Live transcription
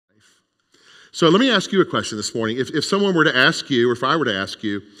So let me ask you a question this morning. If someone were to ask you, or if I were to ask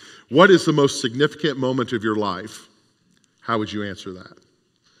you, what is the most significant moment of your life? How would you answer that?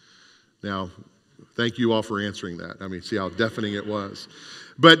 Now, thank you all for answering that. I mean, see how deafening it was.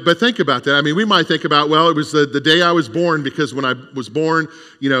 But think about that. I mean, we might think about, well, it was the day I was born, because when I was born,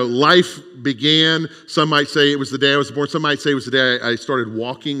 life began. Some might say it was the day I was born. Some might say it was the day I started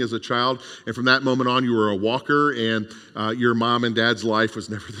walking as a child. And from that moment on, you were a walker, and your mom and dad's life was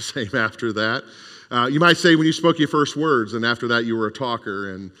never the same after that. You might say when you spoke your first words, and after that you were a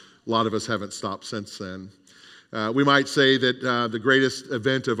talker, and a lot of us haven't stopped since then. We might say that the greatest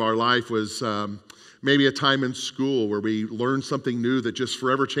event of our life was maybe a time in school where we learned something new that just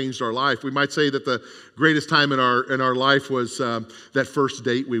forever changed our life. We might say that the greatest time in our life was that first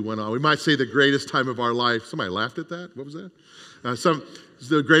date we went on. We might say the greatest time of our life. Somebody laughed at that? What was that?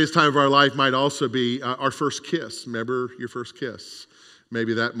 The greatest time of our life might also be our first kiss. Remember your first kiss?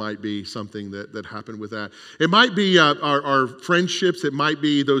 Maybe that might be something that happened with that. It might be our friendships. It might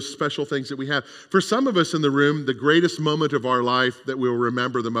be those special things that we have. For some of us in the room, the greatest moment of our life that we'll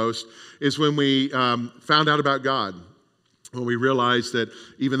remember the most is when we found out about God. When we realized that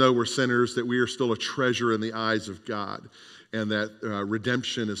even though we're sinners, that we are still a treasure in the eyes of God, and that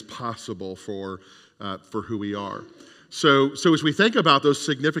redemption is possible for who we are. So as we think about those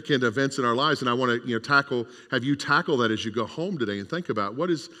significant events in our lives, and I want to have you tackle that as you go home today and think about what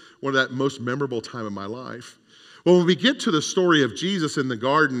is one of that most memorable time of my life. Well, when we get to the story of Jesus in the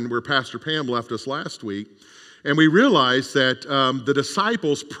garden where Pastor Pam left us last week, and we realize that the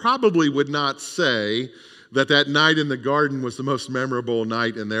disciples probably would not say that night in the garden was the most memorable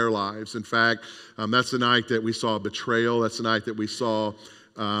night in their lives. In fact, that's the night that we saw betrayal. That's the night that we saw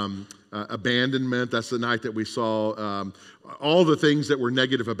abandonment. That's the night that we saw all the things that were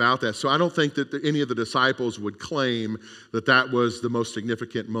negative about that. So I don't think that any of the disciples would claim that was the most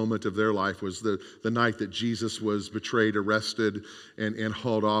significant moment of their life, was the night that Jesus was betrayed, arrested, and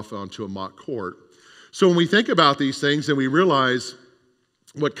hauled off onto a mock court. So when we think about these things and we realize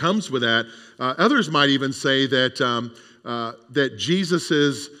what comes with that, others might even say that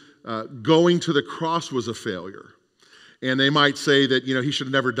Jesus' going to the cross was a failure. And they might say that, he should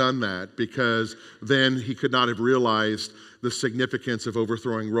have never done that, because then he could not have realized the significance of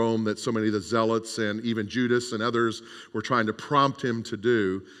overthrowing Rome that so many of the zealots and even Judas and others were trying to prompt him to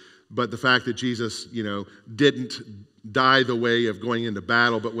do. But the fact that Jesus, didn't die the way of going into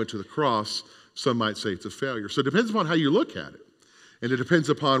battle but went to the cross, some might say it's a failure. So it depends upon how you look at it. And it depends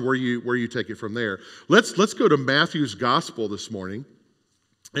upon where you take it from there. Let's go to Matthew's gospel this morning.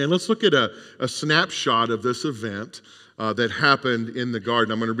 And let's look at a snapshot of this event that happened in the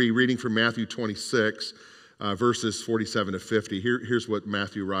garden. I'm going to be reading from Matthew 26, verses 47 to 50. Here's what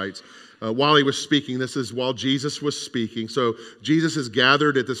Matthew writes. While he was speaking, this is while Jesus was speaking. So Jesus is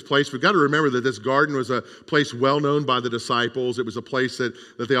gathered at this place. We've got to remember that this garden was a place well known by the disciples. It was a place that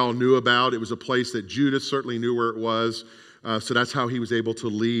they all knew about. It was a place that Judas certainly knew where it was. So that's how he was able to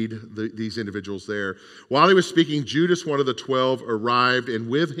lead these individuals there. While he was speaking, Judas, one of the 12, arrived, and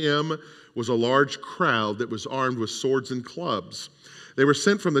with him was a large crowd that was armed with swords and clubs. They were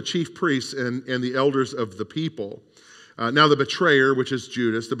sent from the chief priests and the elders of the people. Now the betrayer, which is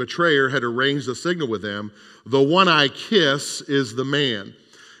Judas, the betrayer had arranged a signal with them. The one I kiss is the man.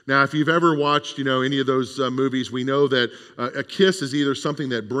 Now, if you've ever watched, any of those movies, we know that a kiss is either something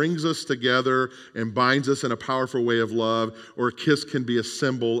that brings us together and binds us in a powerful way of love, or a kiss can be a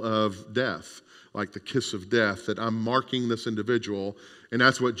symbol of death, like the kiss of death, that I'm marking this individual. And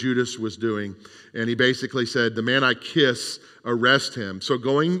that's what Judas was doing. And he basically said, the man I kiss, arrest him. So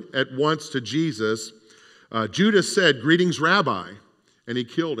going at once to Jesus, Judas said, "Greetings, Rabbi," and he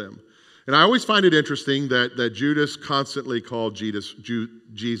killed him. And I always find it interesting that Judas constantly called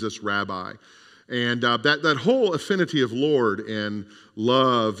Jesus Rabbi. And that whole affinity of Lord and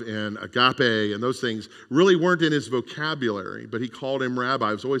love and agape and those things really weren't in his vocabulary, but he called him Rabbi.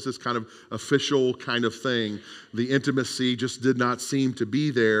 It was always this kind of official kind of thing. The intimacy just did not seem to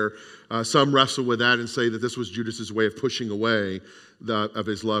be there. Some wrestle with that and say that this was Judas's way of pushing away of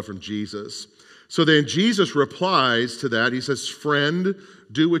his love from Jesus. So then Jesus replies to that. He says, "Friend,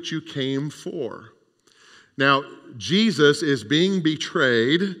 do what you came for." Now, Jesus is being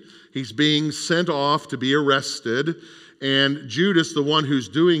betrayed. He's being sent off to be arrested. And Judas, the one who's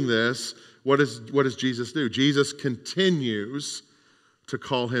doing this, what does Jesus do? Jesus continues to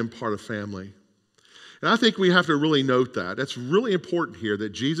call him part of family. And I think we have to really note that. That's really important here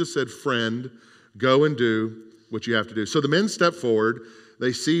that Jesus said, "Friend, go and do what you have to do." So the men stepped forward.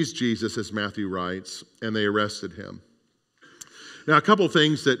 They seized Jesus, as Matthew writes, and they arrested him. Now, a couple of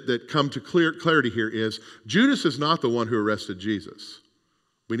things that come to clarity here is Judas is not the one who arrested Jesus,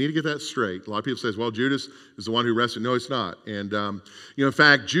 We need to get that straight. A lot of people say, well, Judas is the one who arrested. No, it's not. And, in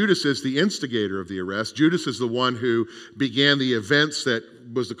fact, Judas is the instigator of the arrest. Judas is the one who began the events that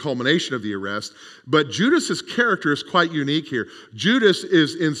was the culmination of the arrest. But Judas's character is quite unique here. Judas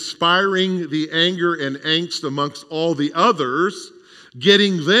is inspiring the anger and angst amongst all the others,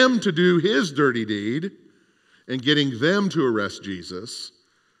 getting them to do his dirty deed and getting them to arrest Jesus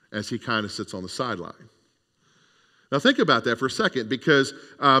as he kind of sits on the sideline. Now think about that for a second, because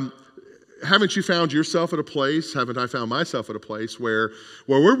haven't you found yourself at a place, haven't I found myself at a place where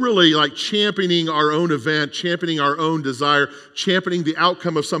we're really like championing our own event, championing our own desire, championing the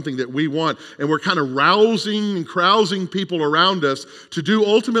outcome of something that we want, and we're kind of rousing and carousing people around us to do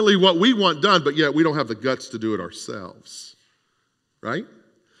ultimately what we want done, but yet we don't have the guts to do it ourselves, right?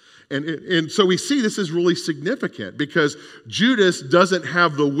 And so we see this is really significant because Judas doesn't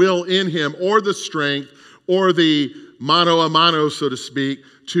have the will in him or the strength or the mano a mano, so to speak,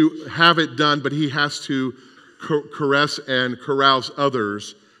 to have it done, but he has to caress and carouse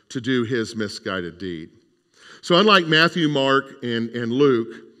others to do his misguided deed. So unlike Matthew, Mark, and Luke,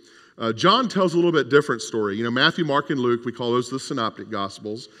 John tells a little bit different story. Matthew, Mark, and Luke, we call those the Synoptic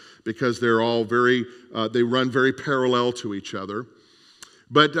Gospels because they're all they run very parallel to each other.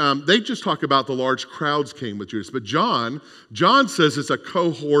 But they just talk about the large crowds came with Judas. But John says it's a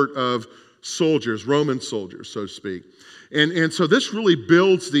cohort of soldiers, Roman soldiers, so to speak. And so this really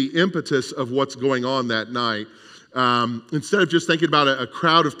builds the impetus of what's going on that night. Instead of just thinking about a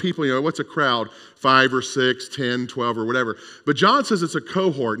crowd of people, what's a crowd? 5 or 6, 10, 12 or whatever. But John says it's a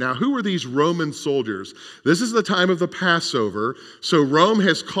cohort. Now, who are these Roman soldiers? This is the time of the Passover. So Rome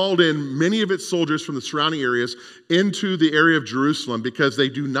has called in many of its soldiers from the surrounding areas into the area of Jerusalem because they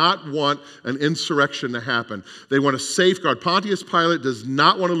do not want an insurrection to happen. They want to safeguard. Pontius Pilate does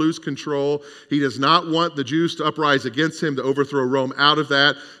not want to lose control. He does not want the Jews to uprise against him to overthrow Rome out of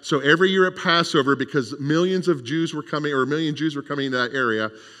that. So every year at Passover, because a million Jews were coming into that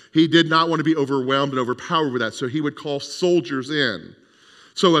area, he did not want to be overwhelmed and overpowered with that, so he would call soldiers in.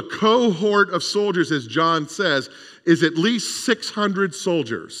 So a cohort of soldiers, as John says, is at least 600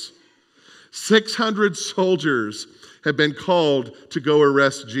 soldiers. 600 soldiers have been called to go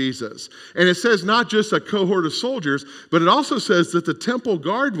arrest Jesus. And it says not just a cohort of soldiers, but it also says that the temple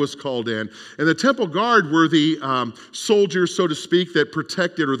guard was called in. And the temple guard were the soldiers, so to speak, that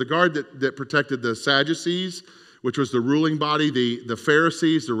protected, or the guard that protected the Sadducees, which was the ruling body, the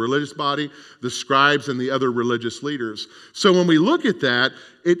Pharisees, the religious body, the scribes, and the other religious leaders. So when we look at that,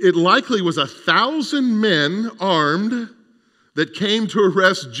 it likely was 1,000 men armed that came to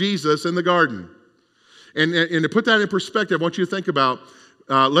arrest Jesus in the garden. And to put that in perspective, I want you to think about,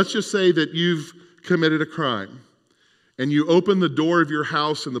 let's just say that you've committed a crime, and you open the door of your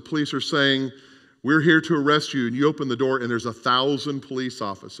house and the police are saying, we're here to arrest you, and you open the door and there's 1,000 police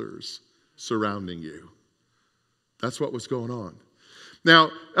officers surrounding you. That's what was going on.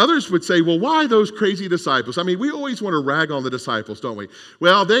 Now, others would say, well, why those crazy disciples? I mean, we always want to rag on the disciples, don't we?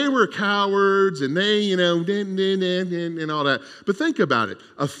 Well, they were cowards and they, and all that. But think about it.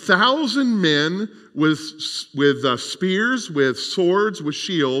 1,000 men with spears, with swords, with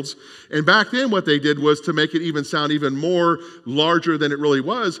shields. And back then what they did was, to make it even sound even more larger than it really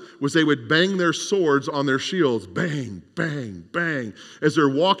was they would bang their swords on their shields. Bang, bang, bang, as they're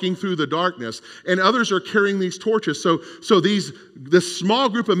walking through the darkness. And others are carrying these torches. So this small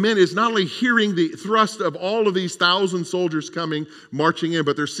group of men is not only hearing the thrust of all of these 1,000 soldiers coming, marching in,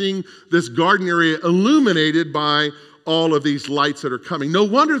 but they're seeing this garden area illuminated by all of these lights that are coming. No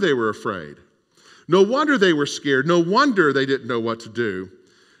wonder they were afraid. No wonder they were scared. No wonder they didn't know what to do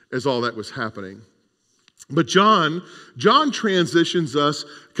as all that was happening. But John transitions us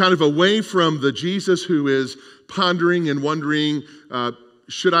kind of away from the Jesus who is pondering and wondering,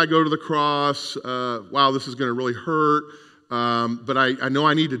 should I go to the cross? Wow, this is going to really hurt. But I know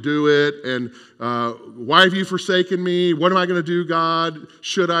I need to do it. And why have you forsaken me? What am I going to do, God?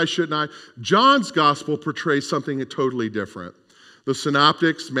 Should I, shouldn't I? John's gospel portrays something totally different. The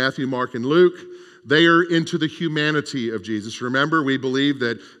synoptics, Matthew, Mark, and Luke, they are into the humanity of Jesus. Remember, we believe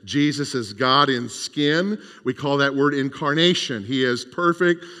that Jesus is God in skin. We call that word incarnation. He is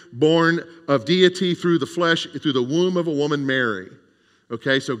perfect, born of deity through the flesh, through the womb of a woman, Mary.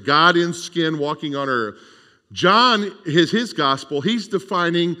 Okay, so God in skin walking on earth. John, his gospel, he's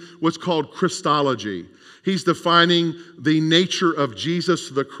defining what's called Christology. He's defining the nature of Jesus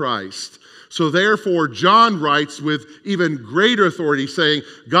the Christ. So therefore, John writes with even greater authority, saying,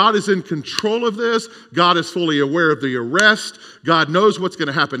 God is in control of this. God is fully aware of the arrest. God knows what's going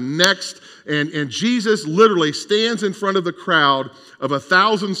to happen next. And Jesus literally stands in front of the crowd of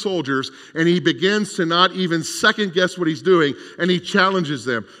 1,000 soldiers, and he begins to not even second guess what he's doing, and he challenges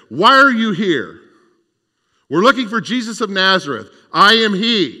them. Why are you here? We're looking for Jesus of Nazareth. I am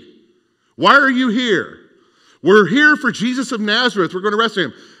he. Why are you here? We're here for Jesus of Nazareth. We're going to arrest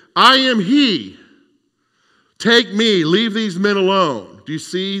him. I am he. Take me. Leave these men alone. Do you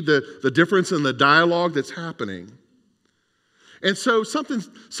see the difference in the dialogue that's happening? And so something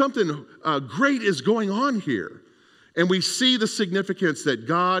great is going on here. And we see the significance that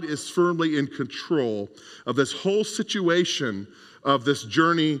God is firmly in control of this whole situation of this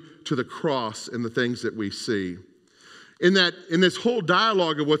journey to the cross and the things that we see. In this whole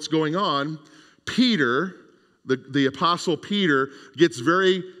dialogue of what's going on, Peter, the apostle Peter, gets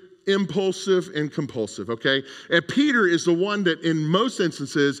very impulsive and compulsive, okay? And Peter is the one that in most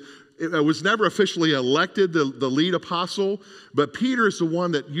instances was never officially elected the lead apostle, but Peter is the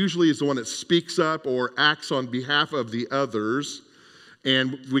one that usually is the one that speaks up or acts on behalf of the others,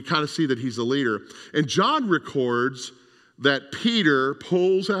 and we kind of see that he's the leader. And John records that Peter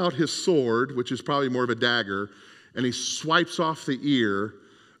pulls out his sword, which is probably more of a dagger, and he swipes off the ear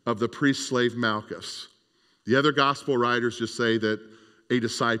of the priest slave Malchus. The other gospel writers just say that a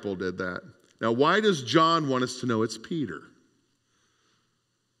disciple did that. Now, why does John want us to know it's Peter?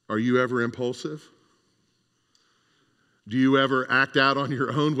 Are you ever impulsive? Do you ever act out on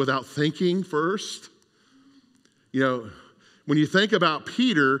your own without thinking first? You know, when you think about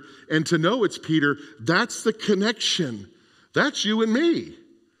Peter and to know it's Peter, that's the connection. That's you and me.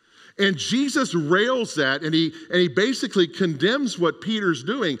 And Jesus rails that, and he basically condemns what Peter's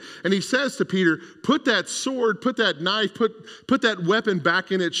doing. And he says to Peter, put that sword, put that knife, put that weapon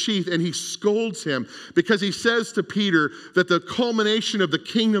back in its sheath. And he scolds him because he says to Peter that the culmination of the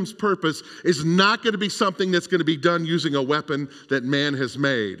kingdom's purpose is not going to be something that's going to be done using a weapon that man has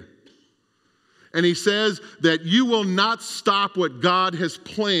made. And he says that you will not stop what God has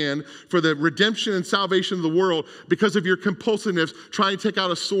planned for the redemption and salvation of the world because of your compulsiveness trying to take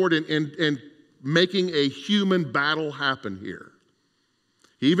out a sword and making a human battle happen here.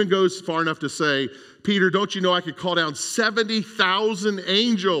 He even goes far enough to say, Peter, don't you know I could call down 70,000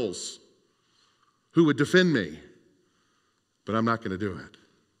 angels who would defend me? But I'm not going to do it.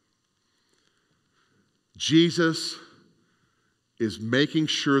 Jesus is making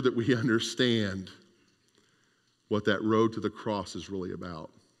sure that we understand what that road to the cross is really about.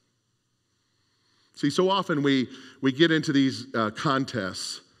 See, so often we get into these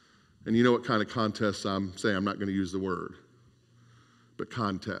contests, and you know what kind of contests I'm saying. I'm not going to use the word, but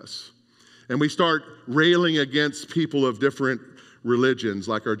contests. And we start railing against people of different religions,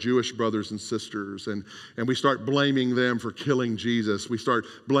 like our Jewish brothers and sisters, and we start blaming them for killing Jesus. We start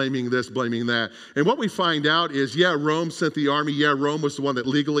blaming this, blaming that. And what we find out is, yeah, Rome sent the army. Yeah, Rome was the one that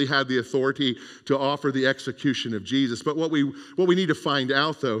legally had the authority to offer the execution of Jesus. But what we need to find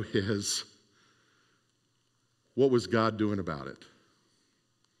out, though, is what was God doing about it?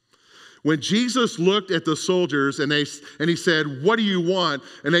 When Jesus looked at the soldiers and he said, what do you want?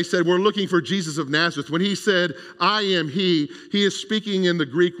 And they said, we're looking for Jesus of Nazareth. When he said, I am he is speaking in the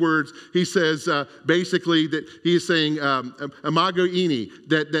Greek words. He says basically that he is saying, imago ini,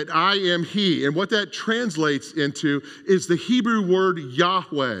 that I am he. And what that translates into is the Hebrew word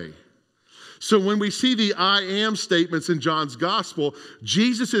Yahweh. So when we see the I am statements in John's gospel,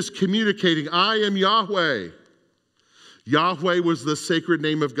 Jesus is communicating, I am Yahweh. Yahweh was the sacred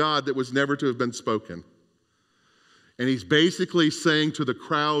name of God that was never to have been spoken. And he's basically saying to the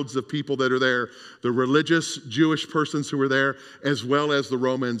crowds of people that are there, the religious Jewish persons who were there, as well as the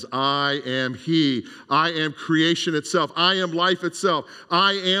Romans, I am he. I am creation itself. I am life itself.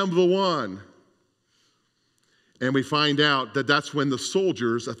 I am the one. And we find out that that's when the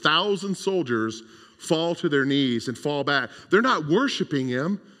soldiers, 1,000 soldiers, fall to their knees and fall back. They're not worshiping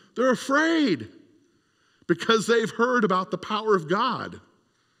him. They're afraid. Because they've heard about the power of God.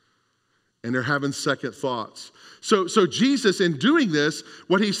 And they're having second thoughts. So Jesus, in doing this,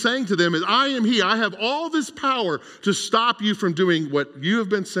 what he's saying to them is, I am he. I have all this power to stop you from doing what you have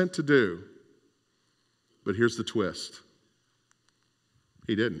been sent to do. But here's the twist.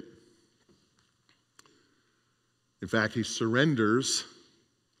 He didn't. In fact, he surrenders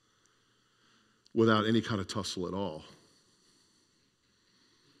without any kind of tussle at all.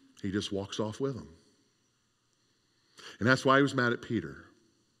 He just walks off with them. And that's why he was mad at Peter.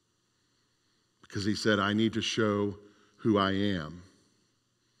 Because he said, I need to show who I am.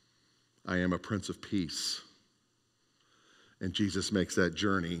 I am a Prince of Peace. And Jesus makes that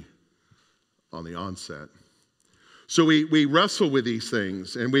journey on the onset. So we wrestle with these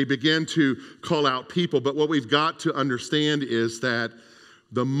things and we begin to call out people. But what we've got to understand is that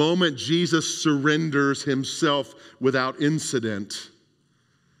the moment Jesus surrenders himself without incident,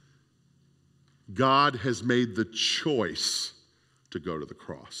 God has made the choice to go to the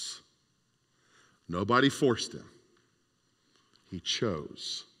cross. Nobody forced him. He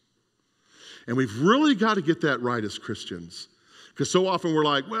chose. And we've really got to get that right as Christians. Because so often we're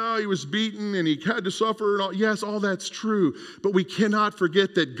like, well, he was beaten and he had to suffer. And all. Yes, all that's true. But we cannot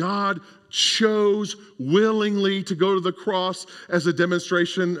forget that God chose willingly to go to the cross as a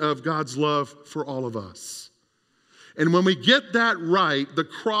demonstration of God's love for all of us. And when we get that right, the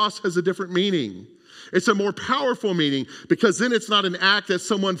cross has a different meaning. It's a more powerful meaning because then it's not an act that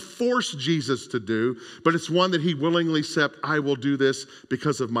someone forced Jesus to do, but it's one that he willingly said, I will do this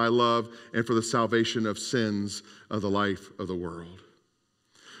because of my love and for the salvation of sins of the life of the world.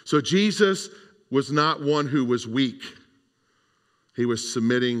 So Jesus was not one who was weak. He was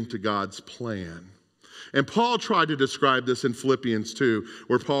submitting to God's plan. And Paul tried to describe this in Philippians 2,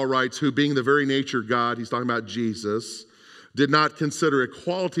 where Paul writes, who being the very nature God, he's talking about Jesus, did not consider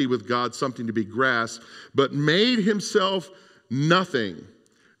equality with God something to be grasped, but made himself nothing,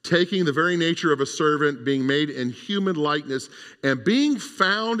 taking the very nature of a servant, being made in human likeness, and being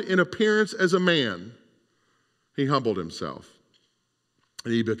found in appearance as a man, he humbled himself.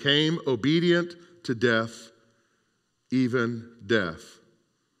 And he became obedient to death, even death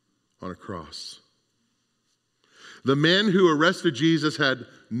on a cross. The men who arrested Jesus had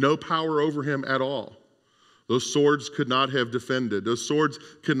no power over him at all. Those swords could not have defended. Those swords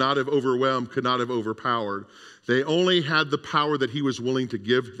could not have overwhelmed, could not have overpowered. They only had the power that he was willing to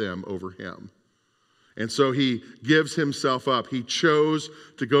give them over him. And so he gives himself up. He chose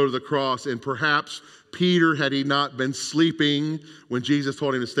to go to the cross. And perhaps Peter, had he not been sleeping when Jesus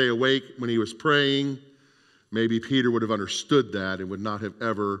told him to stay awake when he was praying, maybe Peter would have understood that and would not have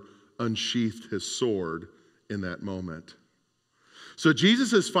ever unsheathed his sword in that moment. So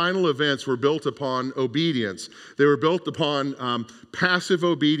Jesus' final events were built upon obedience. They were built upon passive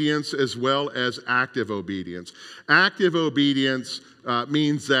obedience as well as active obedience. Active obedience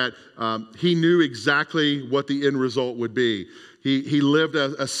means that he knew exactly what the end result would be. He lived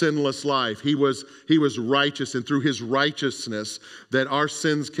a sinless life. He was righteous, and through his righteousness that our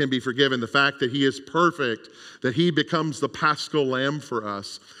sins can be forgiven. The fact that he is perfect, that he becomes the Paschal Lamb for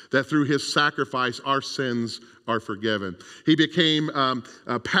us, that through his sacrifice our sins are forgiven. He became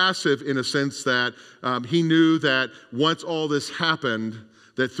passive in a sense that he knew that once all this happened,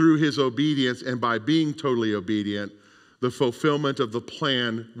 that through his obedience and by being totally obedient, the fulfillment of the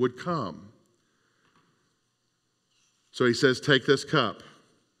plan would come. So he says, take this cup.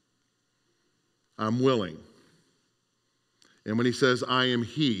 I'm willing. And when he says, I am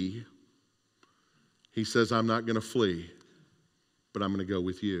he says, I'm not going to flee, but I'm going to go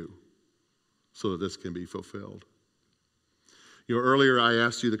with you so that this can be fulfilled. You know, earlier I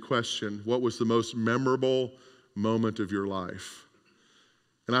asked you the question, what was the most memorable moment of your life?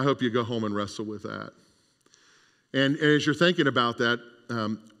 And I hope you go home and wrestle with that. And as you're thinking about that,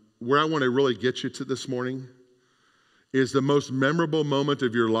 where I want to really get you to this morning is the most memorable moment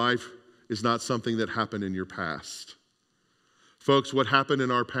of your life is not something that happened in your past. Folks, what happened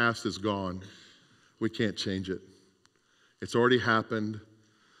in our past is gone. We can't change it. It's already happened.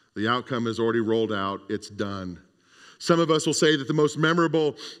 The outcome is already rolled out. It's done. Some of us will say that the most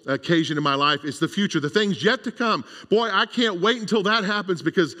memorable occasion in my life is the future, the things yet to come. Boy, I can't wait until that happens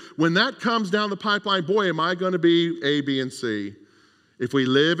because when that comes down the pipeline, boy, am I going to be A, B, and C. If we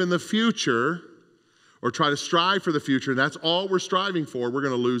live in the future or try to strive for the future, and that's all we're striving for, we're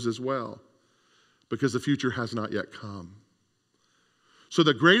going to lose as well because the future has not yet come. So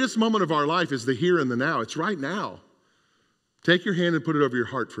the greatest moment of our life is the here and the now. It's right now. Take your hand and put it over your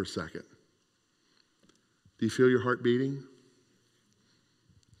heart for a second. Do you feel your heart beating?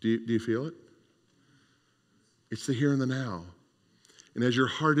 Do you feel it? It's the here and the now. And as your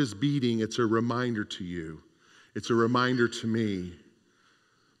heart is beating, it's a reminder to you. It's a reminder to me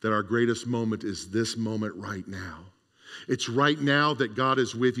that our greatest moment is this moment right now. It's right now that God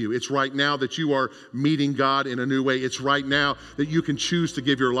is with you. It's right now that you are meeting God in a new way. It's right now that you can choose to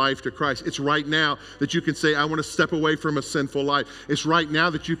give your life to Christ. It's right now that you can say, I want to step away from a sinful life. It's right now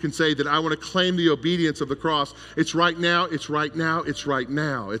that you can say that I want to claim the obedience of the cross. It's right now, it's right now, it's right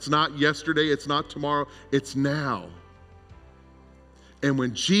now. It's not yesterday, it's not tomorrow, it's now. And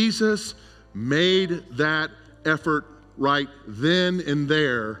when Jesus made that effort right then and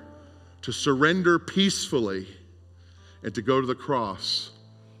there to surrender peacefully and to go to the cross,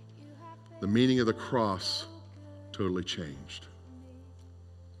 the meaning of the cross totally changed.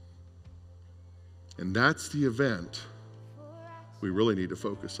 And that's the event we really need to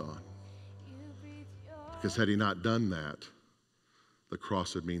focus on. Because had he not done that, the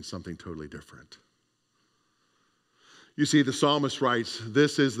cross would mean something totally different. You see, the psalmist writes,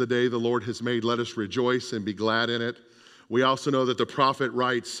 "This is the day the Lord has made. Let us rejoice and be glad in it." We also know that the prophet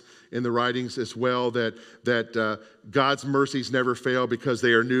writes in the writings as well that God's mercies never fail because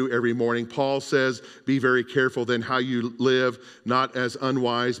they are new every morning. Paul says, "Be very careful then how you live, not as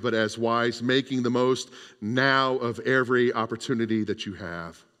unwise, but as wise, making the most now of every opportunity that you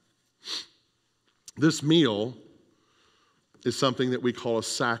have." This meal is something that we call a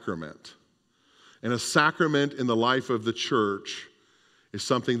sacrament. And a sacrament in the life of the church is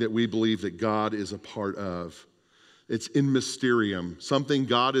something that we believe that God is a part of. It's in mysterium, something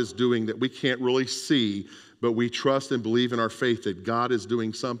God is doing that we can't really see, but we trust and believe in our faith that God is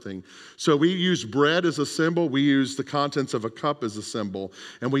doing something. So we use bread as a symbol. We use the contents of a cup as a symbol.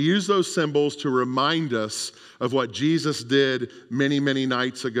 And we use those symbols to remind us of what Jesus did many, many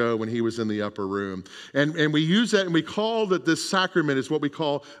nights ago when he was in the upper room. And we use that and we call that this sacrament is what we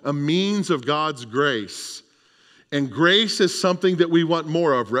call a means of God's grace. And grace is something that we want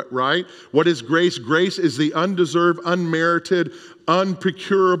more of, right? What is grace? Grace is the undeserved, unmerited,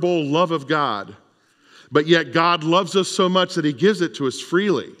 unprocurable love of God. But yet God loves us so much that he gives it to us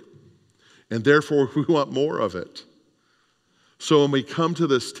freely. And therefore we want more of it. So when we come to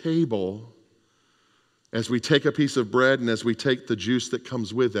this table, as we take a piece of bread and as we take the juice that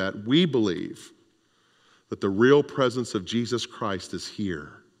comes with that, we believe that the real presence of Jesus Christ is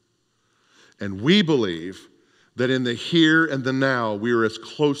here. And we believe that in the here and the now, we are as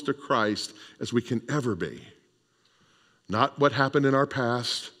close to Christ as we can ever be. Not what happened in our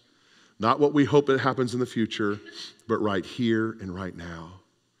past, not what we hope that happens in the future, but right here and right now.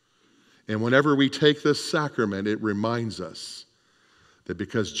 And whenever we take this sacrament, it reminds us that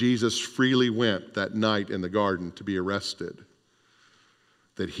because Jesus freely went that night in the garden to be arrested,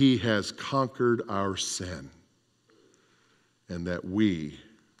 that he has conquered our sin and that we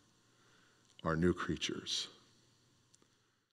are new creatures.